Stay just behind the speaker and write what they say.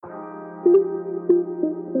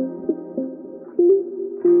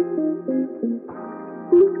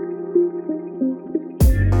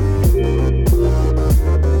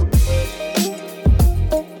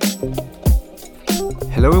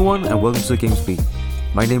welcome to the GameSpeak.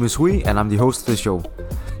 My name is Hui and I'm the host of the show.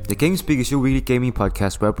 The GameSpeak is your weekly gaming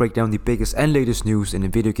podcast where I break down the biggest and latest news in the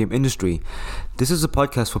video game industry. This is a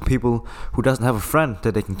podcast for people who doesn't have a friend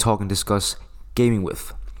that they can talk and discuss gaming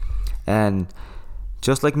with. And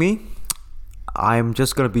just like me, I'm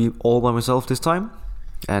just gonna be all by myself this time.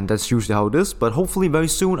 And that's usually how it is, but hopefully very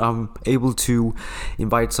soon I'm able to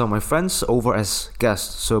invite some of my friends over as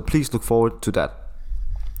guests, so please look forward to that.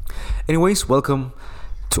 Anyways, welcome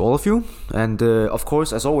to all of you, and of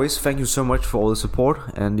course, as always, thank you so much for all the support.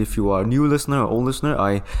 And if you are a new listener or old listener,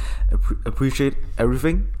 I appreciate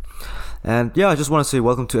everything. And yeah, I just want to say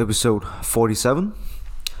welcome to episode 47.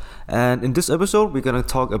 And in this episode, we're gonna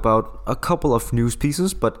talk about a couple of news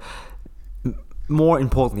pieces, but more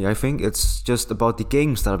importantly, I think it's just about the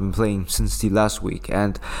games that I've been playing since the last week.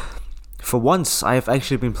 And for once, I have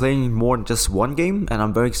actually been playing more than just one game, and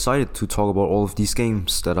I'm very excited to talk about all of these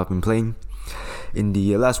games that I've been playing in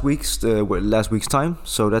the last week's time.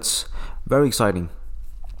 So that's very exciting.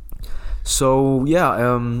 So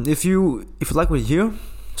yeah, if you like what you hear,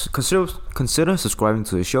 consider subscribing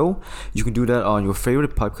to the show. You can do that on your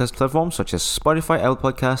favorite podcast platforms such as Spotify,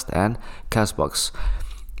 Apple Podcast, and Castbox.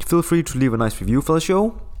 Feel free to leave a nice review for the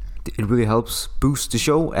show. It really helps boost the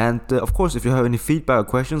show. And of course, if you have any feedback or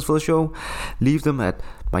questions for the show, leave them at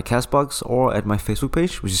my Castbox or at my Facebook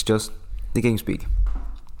page, which is just the GameSpeak.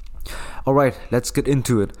 Alright, let's get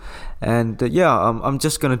into it. And I'm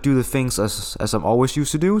just gonna do the things as I'm always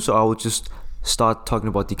used to do. So I will just start talking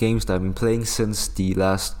about the games that I've been playing since the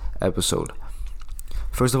last episode.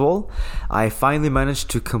 First of all, I finally managed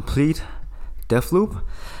to complete Deathloop.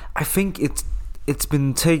 I think it's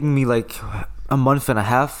been taking me like a month and a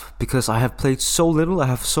half because I have played so little. I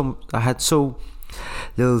had so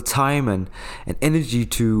little time and energy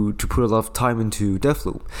to put a lot of time into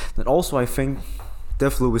Deathloop. And also I think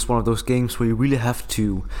Deathloop is one of those games where you really have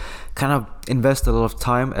to kind of invest a lot of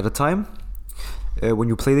time at a time when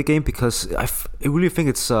you play the game, because I really think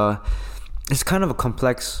it's kind of a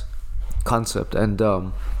complex concept. And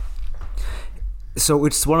so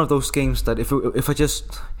it's one of those games that if I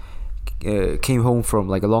just came home from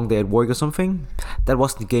like a long day at work or something, that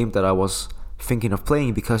wasn't the game that I was thinking of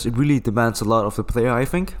playing, because it really demands a lot of the player, I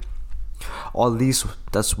think. Or at least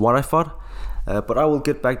that's what I thought, but I will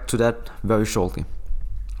get back to that very shortly.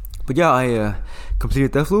 But yeah, I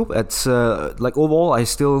completed Deathloop. It's like overall I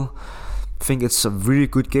still think it's a really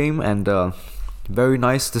good game and very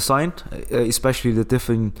nice designed, especially the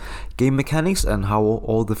different game mechanics and how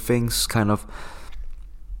all the things kind of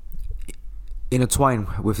intertwine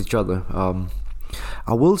with each other.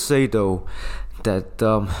 I will say though that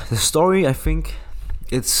the story, I think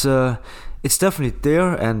it's definitely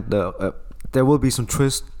there, and there will be some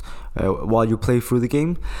twist while you play through the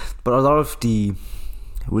game, but a lot of the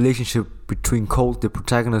relationship between Colt, the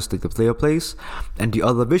protagonist that the player plays, and the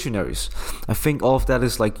other visionaries, I think all of that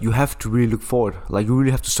is like you have to really look for it, like you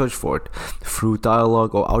really have to search for it through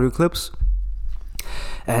dialogue or audio clips.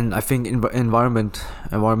 And I think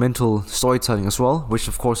environmental storytelling as well, which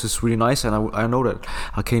of course is really nice, and I know that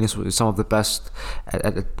Arcane is some of the best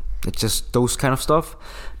at just those kind of stuff.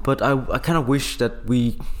 But I kind of wish that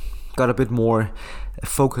we got a bit more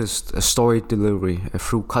focused story delivery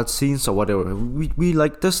through cutscenes or whatever. We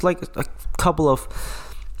like there's like a couple of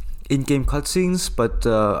in-game cutscenes, but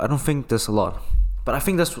I don't think there's a lot. But I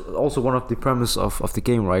think that's also one of the premise of the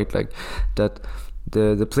game, right? Like that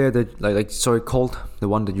the player that Colt, the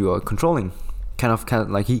one that you are controlling, kind of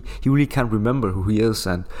like he really can't remember who he is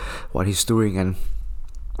and what he's doing, and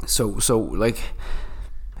so like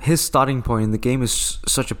his starting point in the game is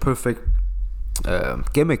such a perfect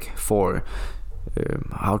gimmick for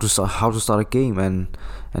how to start a game,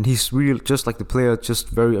 and he's really just like the player, just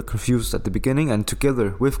very confused at the beginning, and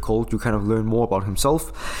together with Colt you kind of learn more about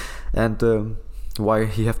himself and why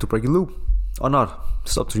he have to break a loop or not.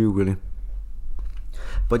 It's up to you really.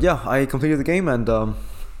 But yeah, I completed the game, and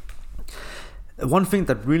one thing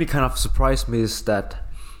that really kind of surprised me is that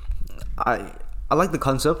I like the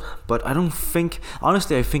concept, but I don't think,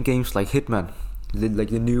 honestly, I think games like Hitman, like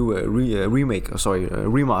the new remaster,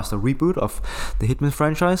 reboot of the Hitman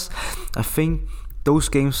franchise, I think those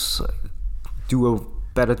games do a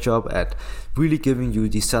better job at really giving you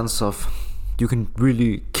the sense of you can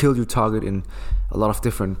really kill your target in a lot of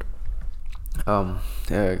different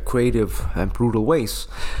creative and brutal ways,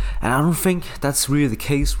 and I don't think that's really the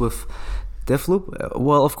case with Deathloop.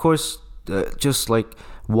 Well, of course, just like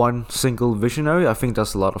one single visionary, I think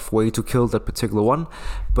there's a lot of way to kill that particular one,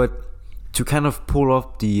 but to kind of pull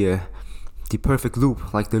off the perfect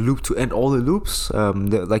loop, like the loop to end all the loops,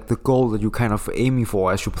 the goal that you kind of aiming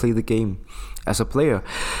for as you play the game as a player,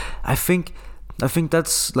 I think I think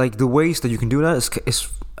that's like the ways that you can do that is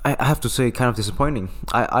I have to say kind of disappointing.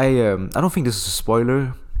 I don't think this is a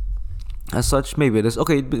spoiler as such. Maybe it is.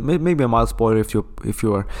 Okay, maybe a mild spoiler if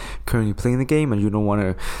you are currently playing the game and you don't want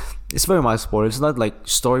to. It's very mild spoiler. It's not like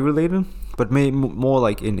story related, but more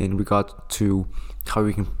like in regard to how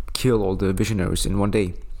you can kill all the visionaries in one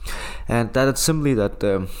day, and that it's simply that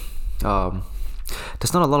there's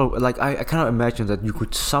not a lot of like I cannot imagine that you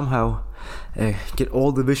could somehow get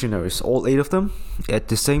all the visionaries, all 8 of them, at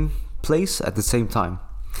the same place at the same time.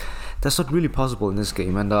 That's not really possible in this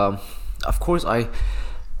game, and of course I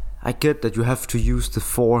get that you have to use the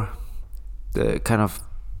kind of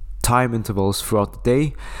time intervals throughout the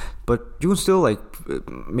day, but you can still like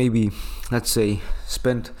maybe, let's say,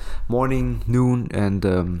 spend morning, noon, and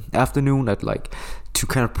afternoon at like to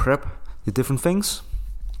kind of prep the different things,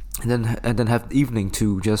 and then have the evening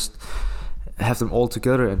to just have them all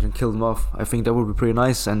together and then kill them off. I think that would be pretty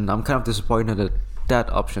nice, and I'm kind of disappointed that that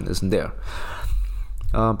option isn't there.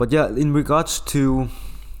 But yeah, in regards to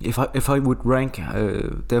if I would rank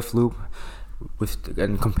Deathloop with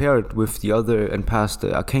and compare it with the other and past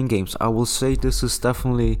Arcane games, I will say this is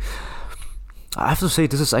definitely. I have to say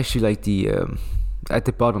this is actually like the at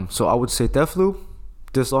the bottom. So I would say Deathloop,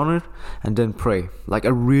 Dishonored, and then Prey. Like I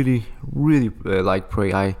really like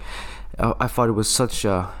Prey. I thought it was such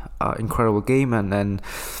a incredible game, and then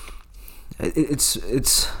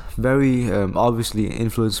it's very obviously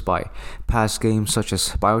influenced by past games such as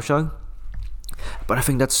BioShock. But I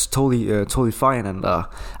think that's totally fine, and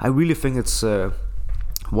I really think it's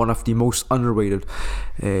one of the most underrated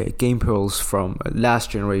game pearls from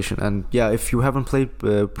last generation. And yeah, if you haven't played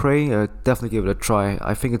Prey, definitely give it a try.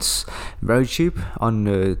 I think it's very cheap on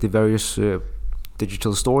the various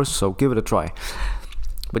digital stores, so give it a try.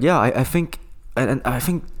 But yeah, I think. And I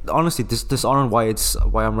think honestly, this Dishonored, why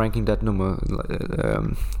I'm ranking that number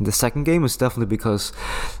the second game is definitely because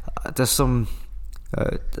there's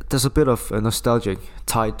a bit of nostalgic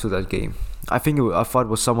tied to that game. I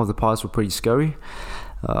thought some of the parts were pretty scary,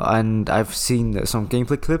 and I've seen some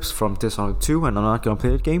gameplay clips from Dishonored 2, and I'm not gonna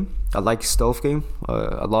play that game. I like stealth game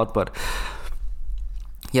a lot, but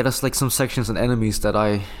yeah, there's like some sections and enemies that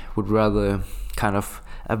I would rather kind of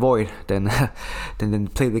avoid than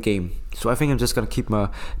play the game. So I think I'm just gonna keep my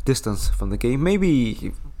distance from the game.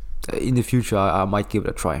 Maybe in the future I might give it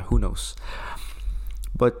a try. Who knows?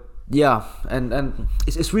 But yeah, and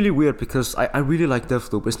it's really weird because I really like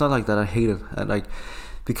Deathloop. It's not like that I hate it, and like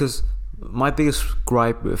because my biggest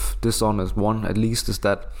gripe with Dishonored 1 at least is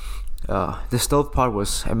that the stealth part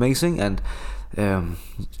was amazing, and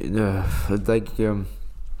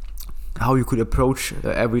how you could approach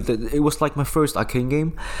it was like my first Arcane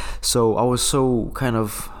game, so I was so kind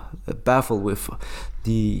of baffled with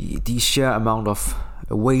the sheer amount of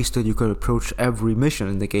ways that you could approach every mission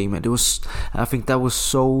in the game, and I think that was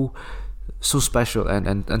so special,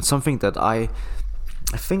 and something that I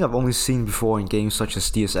think I've only seen before in games such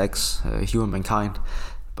as DSX, Human Mankind,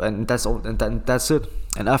 and that's all, and that's it.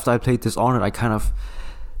 And after I played Dishonored, I kind of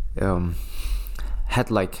had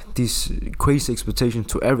like this crazy expectation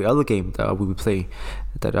to every other game that I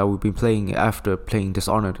would be playing after playing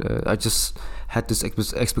Dishonored. I just had this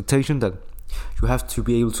expectation that you have to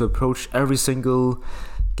be able to approach every single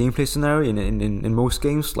gameplay scenario in most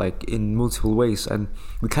games, like in multiple ways, and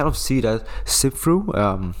we kind of see that slip through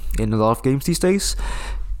in a lot of games these days,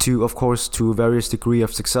 to a various degree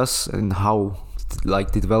of success, and how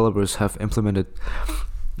like the developers have implemented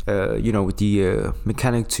the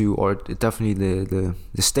mechanic to, or definitely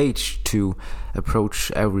the stage to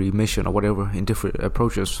approach every mission or whatever in different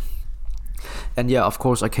approaches. And yeah, of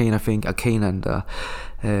course, I think Arcane and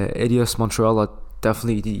Eidos Montreal are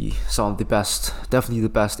definitely the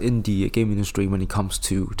best in the game industry when it comes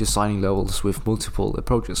to designing levels with multiple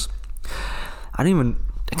approaches. I can't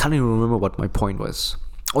even remember what my point was.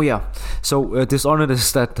 Oh yeah, so Dishonored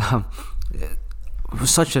is that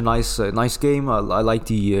such a nice game. I like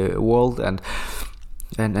the world and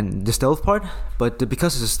the stealth part, but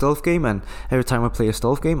because it's a stealth game, and every time I play a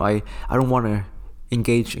stealth game, I don't want to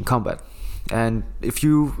engage in combat. And if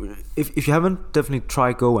you haven't, definitely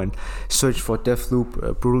try go and search for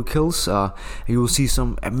Deathloop brutal kills. You will see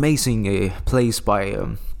some amazing plays by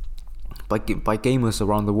gamers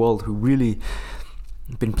around the world who really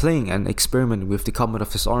been playing and experimenting with the combat of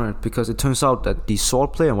Dishonored, because it turns out that the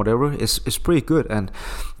sword play and whatever is pretty good, and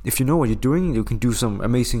if you know what you're doing, you can do some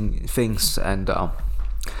amazing things. And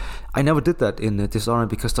I never did that in Dishonored,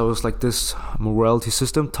 because there was like this morality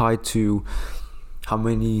system tied to how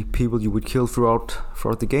many people you would kill throughout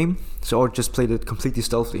the game, so I just played it completely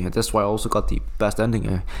stealthily, and that's why I also got the best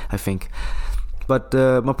ending, I think. But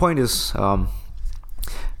my point is,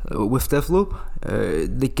 with Deathloop,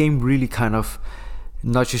 the game really kind of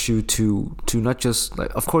nudges you to not just,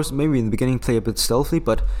 like, of course maybe in the beginning play a bit stealthy,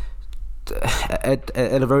 but at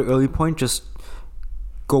a very early point just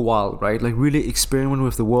go wild, right? Like really experiment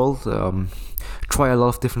with the world, try a lot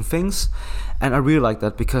of different things. And I really like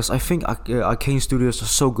that, because I think Arcane Studios are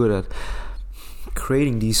so good at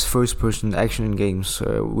creating these first-person action games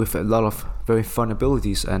with a lot of very fun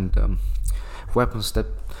abilities and weapons that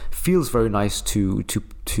feels very nice to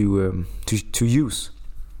use.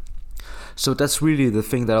 So that's really the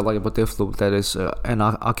thing that I like about Deathloop. That is an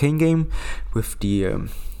Arcane game with the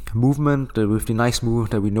movement, with the nice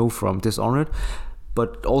movement that we know from Dishonored,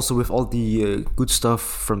 but also with all the good stuff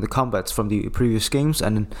from the combats from the previous games.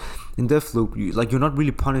 And in Deathloop, you're not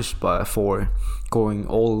really punished for going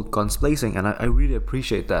all guns blazing, and I really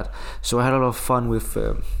appreciate that. So I had a lot of fun with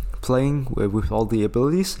playing with all the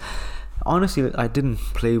abilities. Honestly, I didn't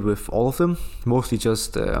play with all of them, mostly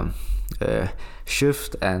just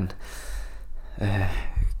Shift and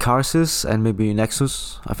Karsus and maybe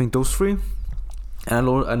Nexus. I think those three. And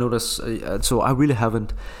I noticed, so I really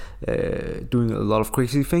haven't doing a lot of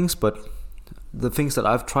crazy things, but the things that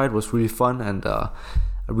I've tried was really fun, and I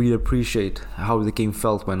really appreciate how the game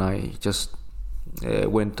felt when I just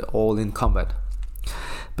went all in combat.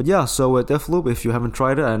 But yeah, so Deathloop, if you haven't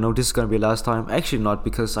tried it, I know this is gonna be last time. Actually not,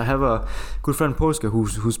 because I have a good friend Poske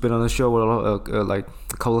who's been on the show like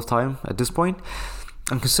a couple of times at this point.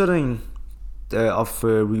 I'm considering of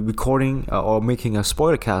recording or making a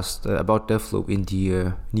spoiler cast about Deathloop in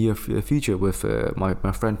the near future with my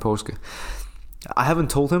friend Poske. I haven't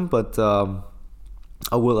told him, but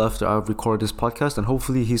I will after I've recorded this podcast, and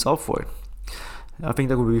hopefully he's up for it. I think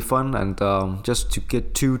that would be fun, and just to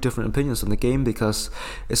get two different opinions on the game, because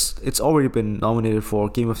it's already been nominated for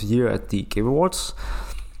Game of the Year at the Game Awards.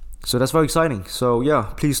 So that's very exciting. So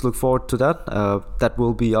yeah, please look forward to that. That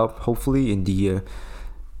will be up hopefully in the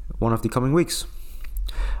one of the coming weeks.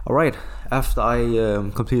 Alright, after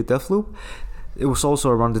I completed Deathloop, it was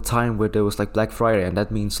also around the time where there was like Black Friday, and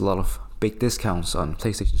that means a lot of big discounts on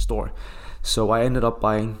PlayStation Store. So I ended up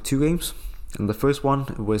buying two games, and the first one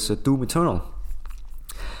was Doom Eternal.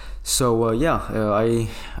 So I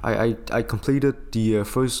completed the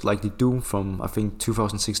first, like the Doom from I think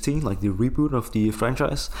 2016, like the reboot of the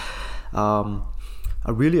franchise. I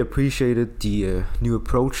really appreciated the new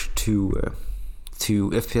approach to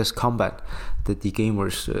FPS combat that the game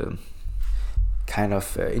was kind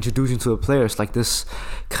of introducing to the players, like this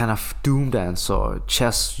kind of Doom dance or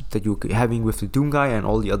chess that you're having with the Doom guy and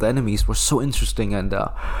all the other enemies was so interesting, and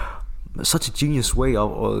such a genius way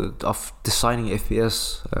of designing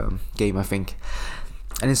FPS game, I think.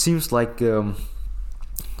 And it seems like the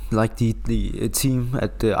team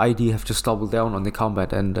at the ID have just doubled down on the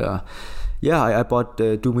combat, and I bought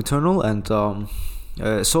Doom Eternal, and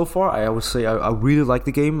so far I would say I really like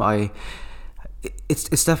the game.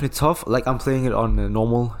 It's definitely tough. Like I'm playing it on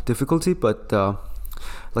normal difficulty, but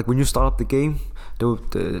like when you start up the game,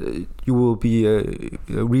 you will be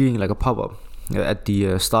reading like a pop-up at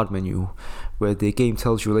the start menu, where the game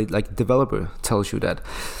tells you, like the developer tells you that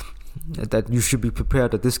you should be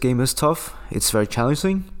prepared that this game is tough. It's very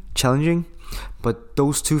challenging, but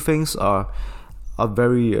those two things are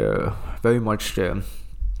very much done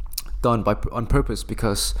on purpose,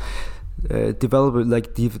 because the developers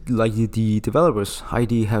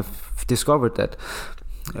ID have discovered that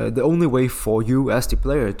the only way for you as the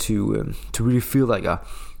player to really feel like a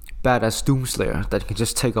badass Doomslayer that can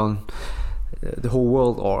just take on the whole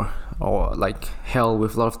world or like hell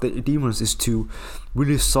with a lot of demons is to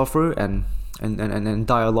really suffer and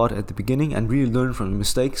die a lot at the beginning and really learn from the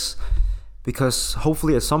mistakes, because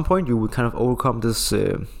hopefully at some point you will kind of overcome this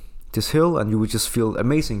hill, and you will just feel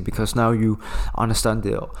amazing, because now you understand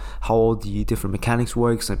how all the different mechanics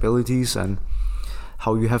works, abilities, and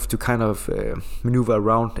how you have to kind of maneuver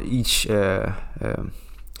around each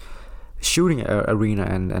shooting arena,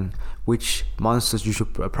 and which monsters you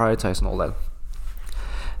should prioritize and all that.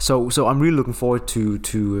 So I'm really looking forward to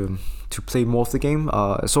play more of the game.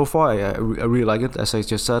 So far I really like it, as I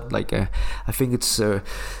just said. Like I think it's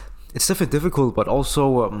definitely difficult, but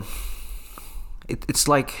also it's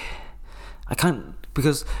like I can't,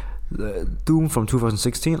 because Doom from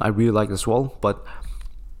 2016 I really liked as well, but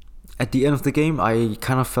at the end of the game I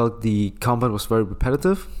kind of felt the combat was very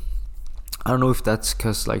repetitive. I don't know if that's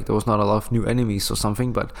because like there was not a lot of new enemies or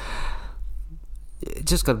something, but it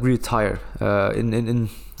just got really tired. In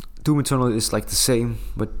Doom Eternal is like the same,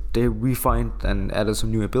 but they refined and added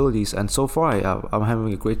some new abilities, and so far I'm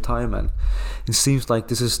having a great time, and it seems like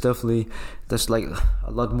this is definitely, there's like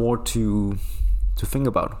a lot more to think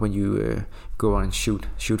about when you go on and shoot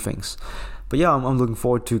things. But yeah, I'm looking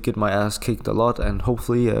forward to get my ass kicked a lot, and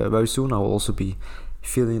hopefully very soon I will also be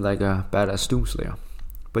feeling like a badass Doomslayer.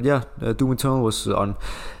 But yeah, Doom Eternal was on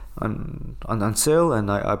sale,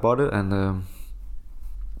 and I bought it, and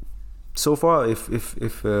so far,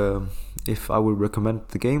 if I would recommend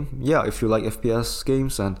the game, yeah, if you like FPS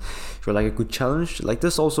games and if you like a good challenge, like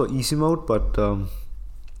this also easy mode, but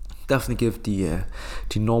definitely give the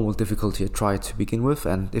normal difficulty a try to begin with,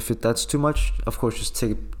 and if that's too much, of course, just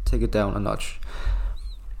take it down a notch.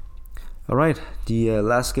 Alright, the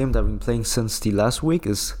last game that I've been playing since the last week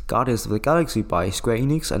is Guardians of the Galaxy by Square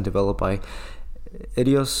Enix and developed by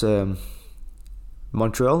Eidos,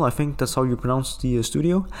 Montreal, I think that's how you pronounce the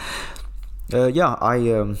studio. This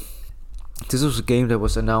was a game that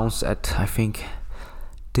was announced at, I think,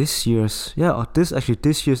 this year's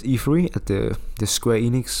E3 at the Square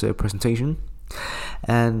Enix presentation,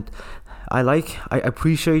 and I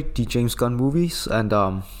appreciate the James Gunn movies, and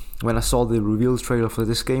when I saw the reveal trailer for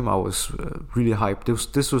this game, I was really hyped.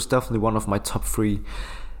 This was definitely one of my top 3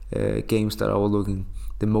 games that I was looking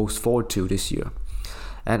the most forward to this year,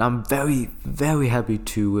 and I'm very, very happy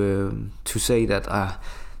to say that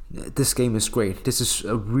this game is great. This is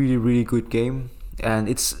a really, really good game, and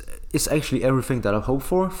it's actually everything that I hope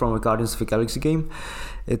for from a Guardians of the Galaxy game.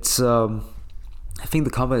 It's I think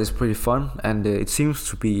the combat is pretty fun, and it seems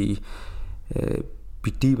to be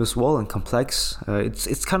deep as well and complex.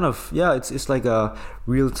 It's kind of it's like a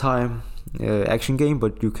real-time action game,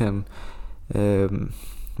 but you can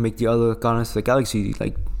make the other Guardians of the Galaxy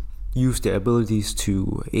like use their abilities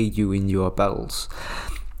to aid you in your battles,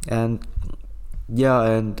 and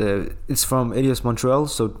it's from Eidos Montreal,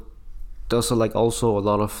 so there's also a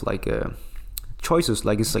lot of choices,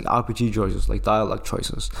 like it's like RPG choices, like dialogue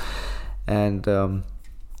choices, and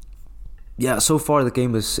so far the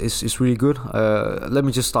game is really good. Let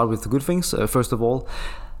me just start with the good things. First of all,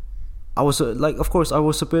 I was of course I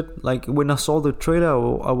was a bit like, when I saw the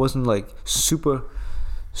trailer, I wasn't like super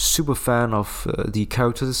fan of the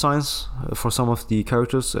character designs for some of the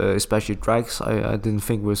characters, especially Drax. I didn't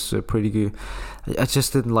think was pretty good. I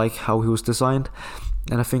just didn't like how he was designed,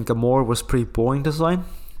 and I think Gamora was pretty boring design.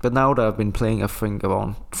 But now that I've been playing, I think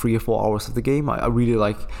around 3 or 4 hours of the game, I really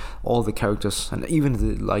like all the characters, and even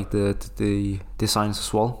the designs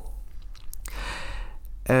as well.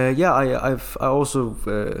 I also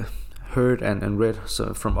heard and read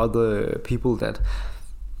from other people that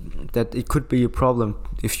it could be a problem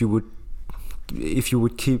if you would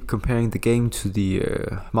keep comparing the game to the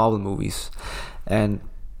Marvel movies, and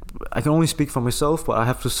I can only speak for myself, but I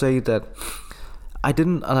have to say that I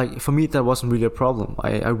didn't for me that wasn't really a problem.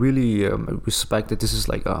 I really respect that this is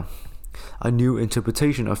like a new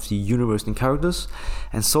interpretation of the universe and characters,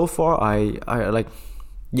 and so far I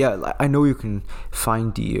know you can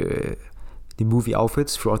find the movie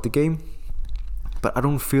outfits throughout the game, but I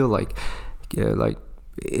don't feel like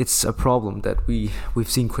it's a problem that we've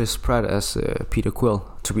seen Chris Pratt as Peter Quill.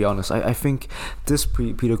 To be honest, I think this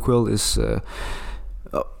Peter Quill is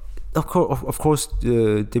of course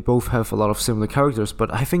they both have a lot of similar characters, but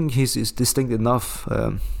I think he's distinct enough,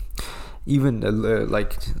 even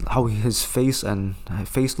like how his face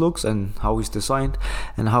looks and how he's designed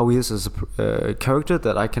and how he is as a character,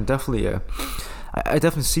 that I can definitely I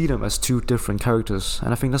definitely see them as 2 different characters,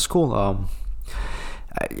 and I think that's cool. I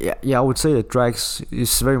would say that Drax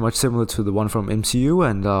is very much similar to the one from MCU,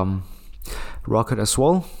 and Rocket as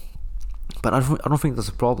well, but I don't think that's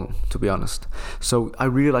a problem, to be honest. So I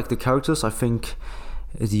really like the characters. I think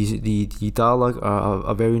the dialogue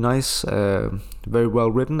are very nice, very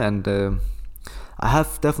well written, and I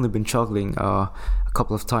have definitely been chuckling a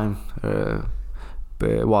couple of times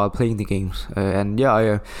while playing the games, and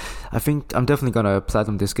I think I'm definitely gonna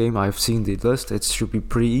platinum this game. I've seen the list; it should be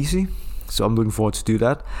pretty easy, so I'm looking forward to do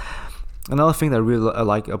that. Another thing that I really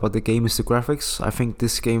like about the game is the graphics. I think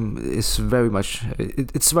this game is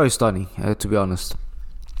it's very stunning, to be honest.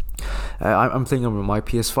 I'm playing on my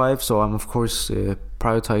PS5, so I'm of course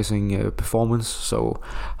prioritizing performance, so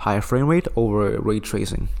higher frame rate over ray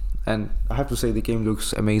tracing. And I have to say the game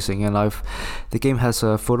looks amazing, and the game has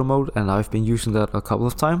a photo mode, and I've been using that a couple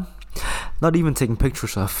of times. Not even taking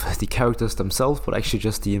pictures of the characters themselves, but actually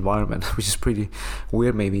just the environment, which is pretty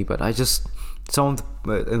weird maybe, but some of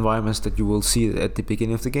the environments that you will see at the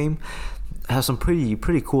beginning of the game have some pretty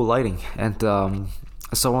cool lighting, and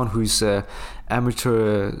as someone who's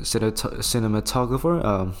amateur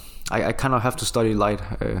cinematographer, I kind of have to study light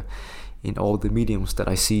in all the mediums that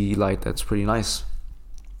I see light. That's pretty nice.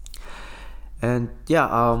 And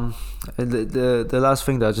the last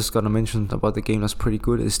thing that I just gotta mention about the game that's pretty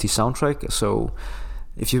good is the soundtrack. So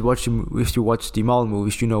if you watch the Marvel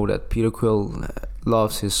movies, you know that Peter Quill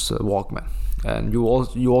loves his Walkman, and you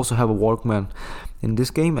also have a Walkman in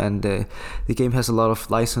this game, and the game has a lot of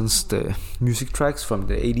licensed music tracks from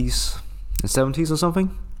the 80s and 70s or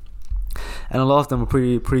something, and a lot of them are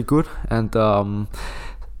pretty good, and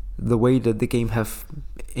the way that the game have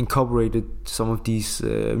incorporated some of these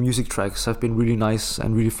music tracks have been really nice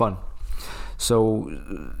and really fun. So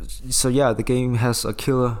yeah, the game has a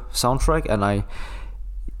killer soundtrack, and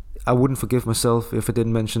I wouldn't forgive myself if I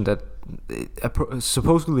didn't mention that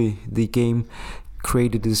supposedly the game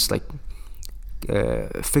created this like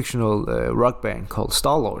fictional rock band called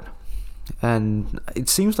Star-Lord, and it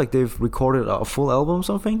seems like they've recorded a full album or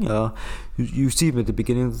something. You see them at the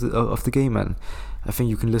beginning of the game, and I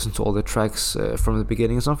think you can listen to all the tracks from the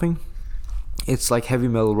beginning or something. It's like heavy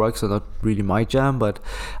metal rock, so not really my jam, but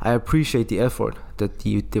I appreciate the effort that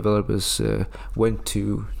the developers went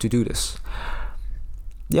to do this.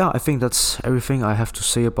 Yeah, I think that's everything I have to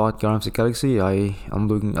say about Guardians of the Galaxy. I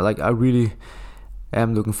really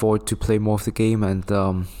am looking forward to play more of the game, and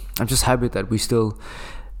I'm just happy that we still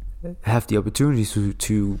have the opportunity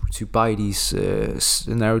to buy these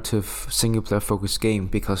narrative single player focused game,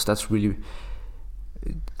 because that's really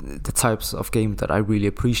the types of game that I really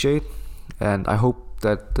appreciate, and I hope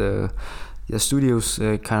that the studios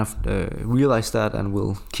kind of realize that and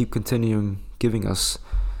will keep continuing giving us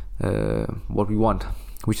what we want,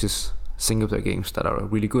 which is single player games that are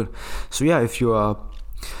really good. So yeah, if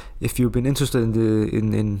you've been interested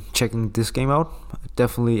in checking this game out,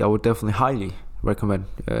 I would definitely highly recommend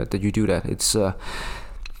that you do that. It's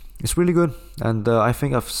really good, and I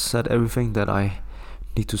think I've said everything that I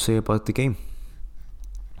need to say about the game.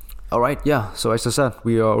 Alright, yeah, so as I said,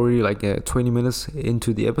 we are already like 20 minutes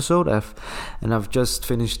into the episode, I've just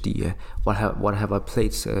finished the what have I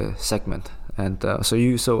played segment, and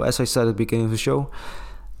so as I said at the beginning of the show,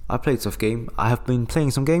 I played some game. I have been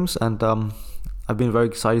playing some games, and I've been very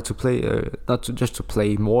excited to play, not just to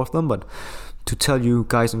play more of them, but to tell you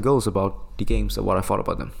guys and girls about the games and what I thought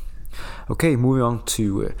about them. Okay, moving on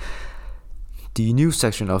to the news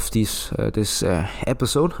section of this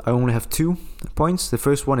episode. I only have 2 points. The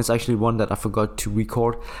first one is actually one that I forgot to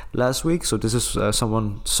record last week, so this is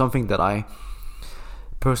something that I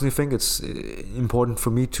personally think it's important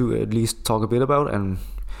for me to at least talk a bit about and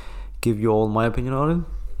give you all my opinion on it.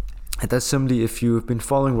 And that's simply, if you've been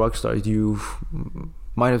following Rockstar, you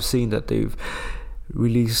might have seen that they've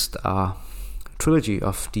released a trilogy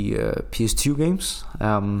of the PS2 games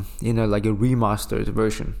in a remastered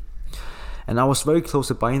version. And I was very close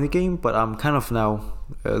to buying the game, but I'm kind of now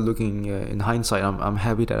looking in hindsight, I'm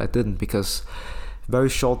happy that I didn't, because very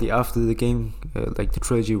shortly after the game, the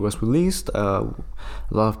trilogy was released, a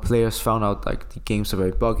lot of players found out the games are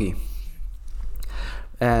very buggy.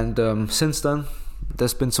 And since then,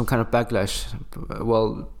 there's been some kind of backlash.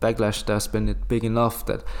 Well, backlash that's been big enough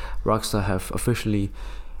that Rockstar have officially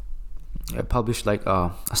published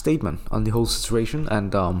a statement on the whole situation,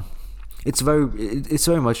 and it's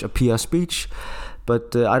very much a PR speech,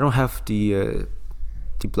 but I don't have the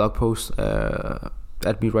blog post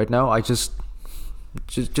at me right now. I just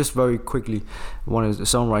very quickly want to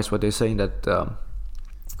summarize what they're saying, that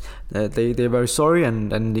they're very sorry,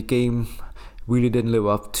 and the game really didn't live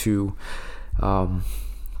up to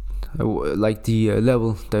the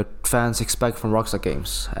level that fans expect from Rockstar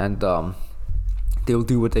games, and they'll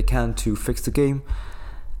do what they can to fix the game.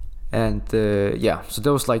 And so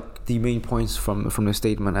that was the main points from the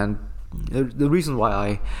statement. And the reason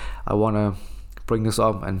why I want to bring this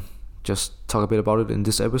up and just talk a bit about it in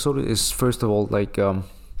this episode is, first of all,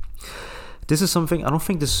 this is something, I don't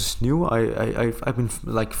think this is new. I've been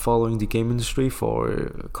following the game industry for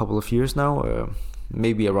a couple of years now,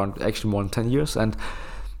 maybe around actually more than 10 years, and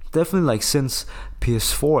definitely since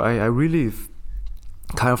PS4 I really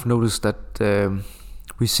kind of noticed that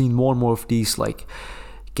we've seen more and more of these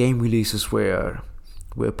game releases where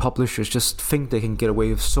publishers just think they can get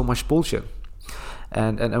away with so much bullshit,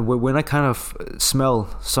 and when I kind of smell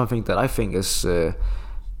something that I think is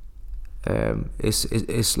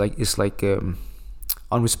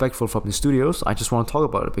unrespectful from the studios, I just want to talk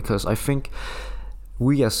about it, because I think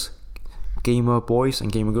we as gamer boys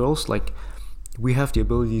and gamer girls, we have the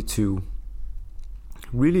ability to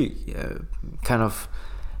really kind of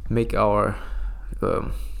make our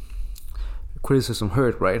criticism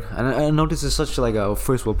heard, right? And I know this is such a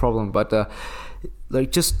first world problem, but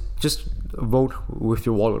just vote with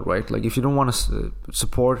your wallet, right? If you don't want to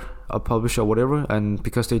support a publisher or whatever, and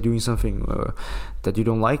because they're doing something that you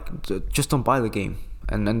don't like, just don't buy the game.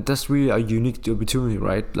 And that's really a unique opportunity,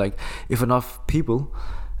 right? If enough people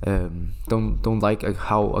don't like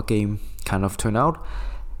how a game kind of turn out.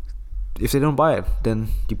 If they don't buy it, then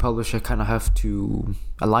the publisher kind of have to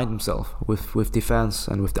align themselves with the fans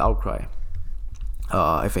and with the outcry.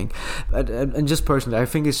 I think, and just personally, I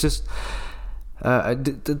think it's just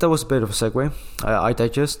that was a bit of a segue. I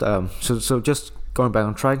digest. So just going back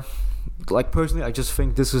on track. Like personally, I just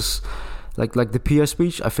think this is like the PR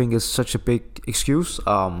speech. I think is such a big excuse.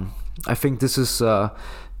 I think this is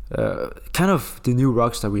kind of the new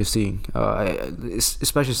Rockstar we are seeing,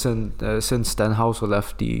 especially since Dan Houser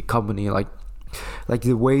left the company. Like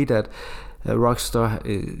the way that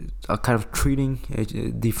Rockstar are kind of treating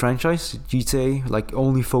the franchise GTA, like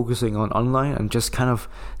only focusing on online and just kind of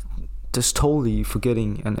just totally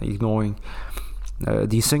forgetting and ignoring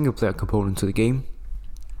the single player component to the game.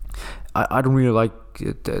 I don't really like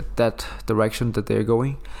that direction that they're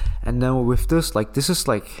going. And now with this, like this is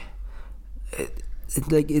like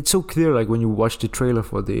it's so clear, like when you watch the trailer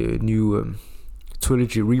for the new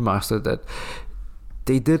trilogy remaster, that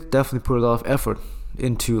they did definitely put a lot of effort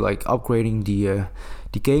into like upgrading the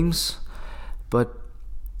games, but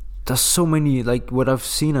there's so many, like what I've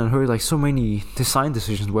seen and heard, like so many design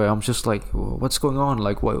decisions where I'm just like, what's going on?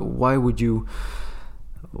 Like why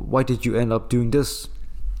did you end up doing this?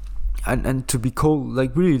 And to be cold,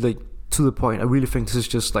 like really like to the point, I really think this is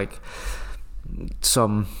just like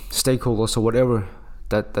some stakeholders or whatever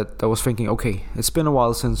that was thinking, okay, it's been a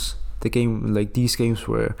while since the game, like these games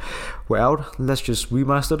were out, let's just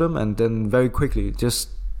remaster them, and then very quickly just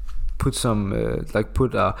put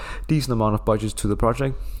a decent amount of budget to the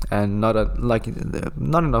project, and not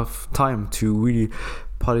enough time to really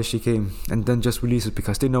polish the game, and then just release it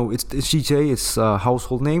because they know it's GTA, it's a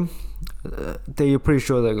household name. They are pretty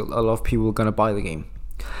sure that a lot of people are gonna buy the game,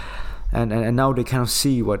 and now they kind of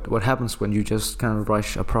see what happens when you just kind of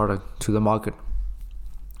rush a product to the market.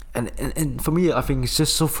 And for me, I think it's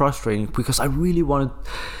just so frustrating because I really wanted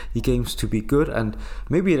the games to be good, and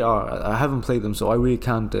maybe they are. I haven't played them, so I really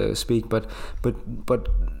can't speak. But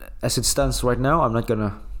as it stands right now, I'm not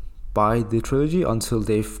gonna buy the trilogy until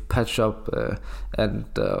they've patched up and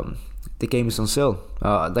the game is on sale.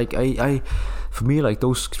 Like I for me, like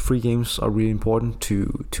those 3 games are really important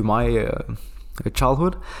to my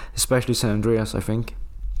childhood, especially San Andreas, I think.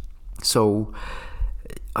 So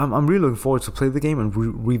I'm really looking forward to play the game and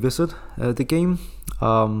revisit the game.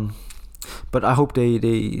 But I hope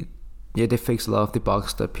they fix a lot of the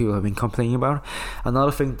bugs that people have been complaining about.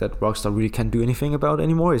 Another thing that Rockstar really can't do anything about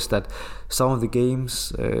anymore is that some of the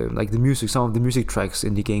games, like the music, some of the music tracks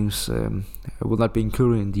in the games will not be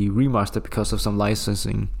included in the remaster because of some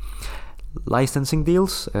licensing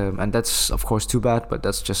deals, and that's of course too bad, but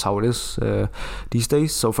that's just how it is these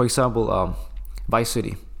days. So for example, Vice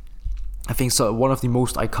City, I think so one of the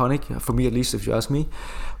most iconic, for me at least, if you ask me,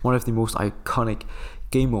 one of the most iconic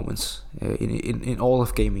game moments in all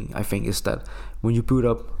of gaming, I think, is that when you boot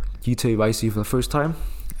up GTA Vice City for the first time,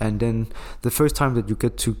 and then the first time that you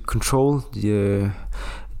get to control the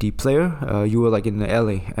player, you are like in the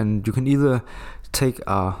alley, and you can either take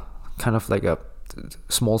a kind of like a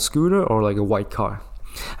small scooter or like a white car,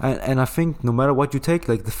 and I think no matter what you take,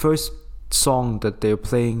 like the first song that they're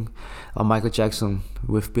playing Michael Jackson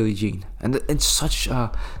with Billie Jean, and it's such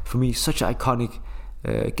for me such an iconic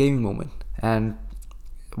gaming moment. And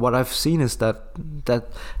what I've seen is that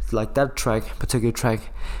particular track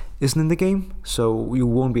isn't in the game, so you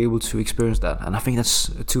won't be able to experience that, and I think that's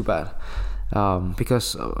too bad,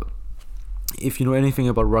 because if you know anything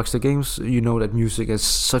about Rockstar games, you know that music is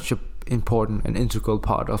such an important and integral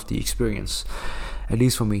part of the experience, at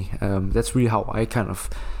least for me. That's really how I kind of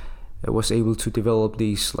was able to develop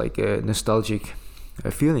these like nostalgic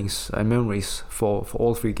feelings and memories for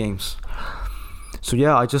all 3 games. So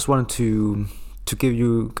yeah, I just wanted to give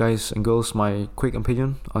you guys and girls my quick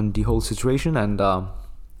opinion on the whole situation, and I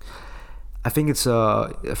think it's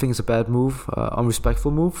a bad move,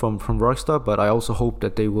 unrespectful move from Rockstar, but I also hope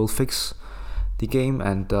that they will fix the game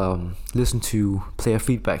and listen to player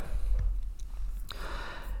feedback.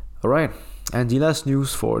 Alright, and the last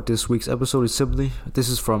news for this week's episode is simply, this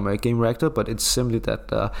is from Game Reactor, but it's simply that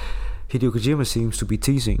Hideo Kojima seems to be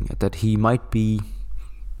teasing that he might be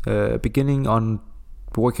beginning on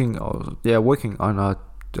working on a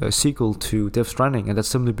sequel to Death Stranding, and that's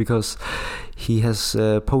simply because he has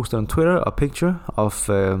posted on Twitter a picture of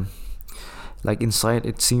like inside,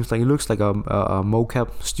 it seems like it looks like a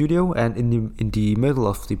mocap studio, and in the middle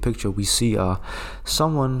of the picture we see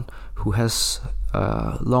someone who has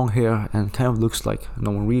long hair and kind of looks like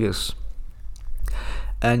Norman Reedus.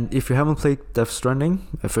 And if you haven't played Death Stranding,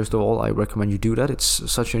 first of all, I recommend you do that.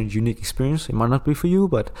 It's such a unique experience. It might not be for you,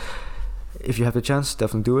 but if you have the chance,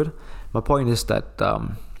 definitely do it. My point is that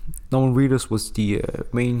Norman Reedus was the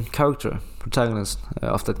main protagonist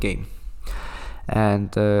of that game.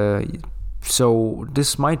 And so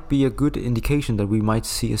this might be a good indication that we might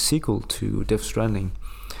see a sequel to Death Stranding.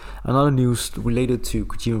 Another news related to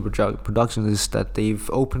Kojima Productions is that they've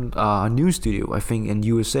opened a new studio, I think in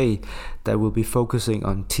USA, that will be focusing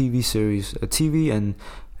on TV series, TV and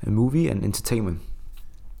movie and entertainment.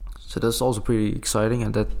 So that's also pretty exciting,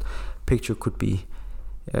 and that picture could be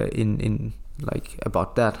in like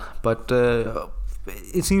about that. But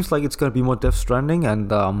it seems like it's gonna be more Death Stranding,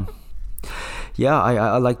 and I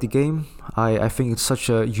like the game. I think it's such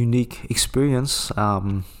a unique experience.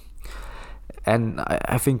 And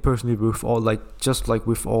I think personally, with all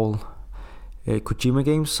with all Kojima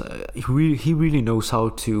games, he really knows how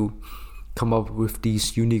to come up with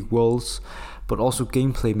these unique worlds, but also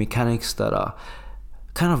gameplay mechanics that are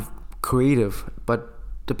kind of creative. But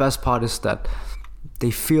the best part is that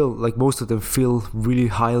they feel like most of them feel really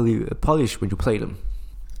highly polished when you play them.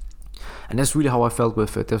 And that's really how I felt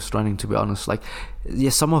with Death Stranding, to be honest. Like,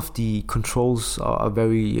 yeah, some of the controls are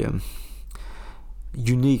very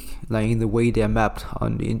unique, like in the way they are mapped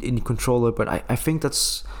in the controller. But I think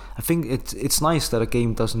it's nice that a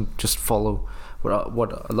game doesn't just follow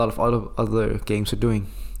what a lot of other games are doing,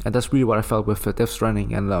 and that's really what I felt with Death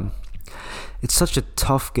Stranding. And it's such a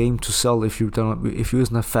tough game to sell if you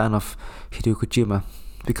isn't a fan of Hideo Kojima,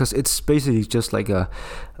 because it's basically just like a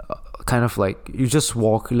kind of like you just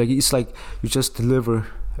walk, like it's like you just deliver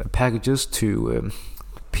packages to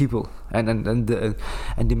people, and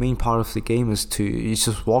the main part of the game is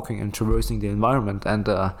just walking and traversing the environment, and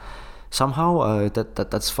somehow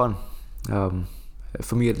that's fun,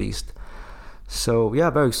 for me at least. So yeah,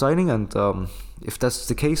 very exciting, and if that's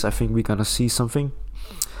the case, I think we're gonna see something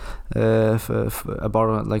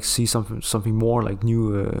about see something more like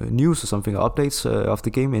news or something, updates of the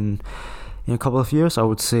game in a couple of years. I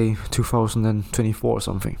would say 2024 or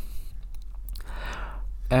something.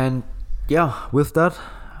 And yeah, with that,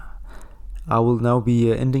 I will now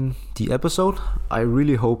be ending the episode. I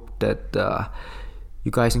really hope that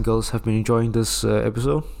you guys and girls have been enjoying this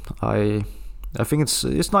episode. I think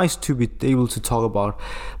it's nice to be able to talk about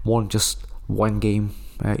more than just one game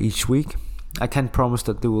each week. I can't promise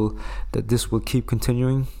that this will keep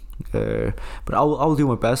continuing, but I'll do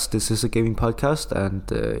my best. This is a gaming podcast,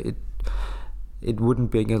 and it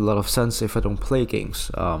wouldn't make a lot of sense if I don't play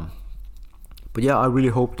games. But yeah, I really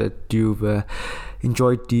hope that you've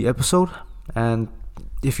enjoyed the episode. And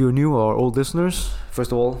if you're new or old listeners,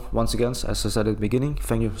 first of all, once again, as I said at the beginning,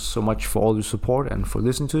 thank you so much for all your support and for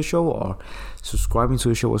listening to the show or subscribing to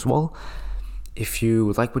the show as well. If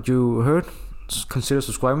you like what you heard, consider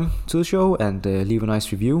subscribing to the show and leave a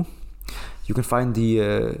nice review. You can find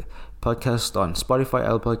the podcast on Spotify,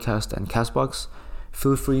 Apple Podcast, and Castbox.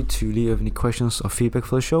 Feel free to leave any questions or feedback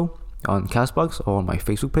for the show on Castbox or on my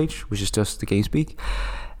Facebook page, which is just the GameSpeak.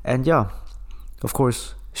 And yeah, of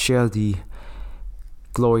course, share the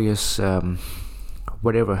glorious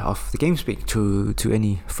whatever of the GameSpeak to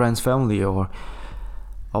any friends, family, or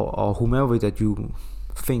whomever that you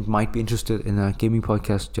think might be interested in a gaming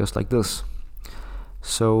podcast just like this.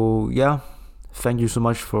 So yeah, thank you so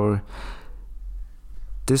much for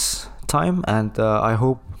this time, and I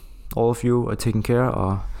hope all of you are taking care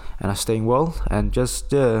and are staying well, and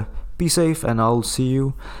just be safe, and I'll see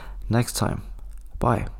you next time. Bye.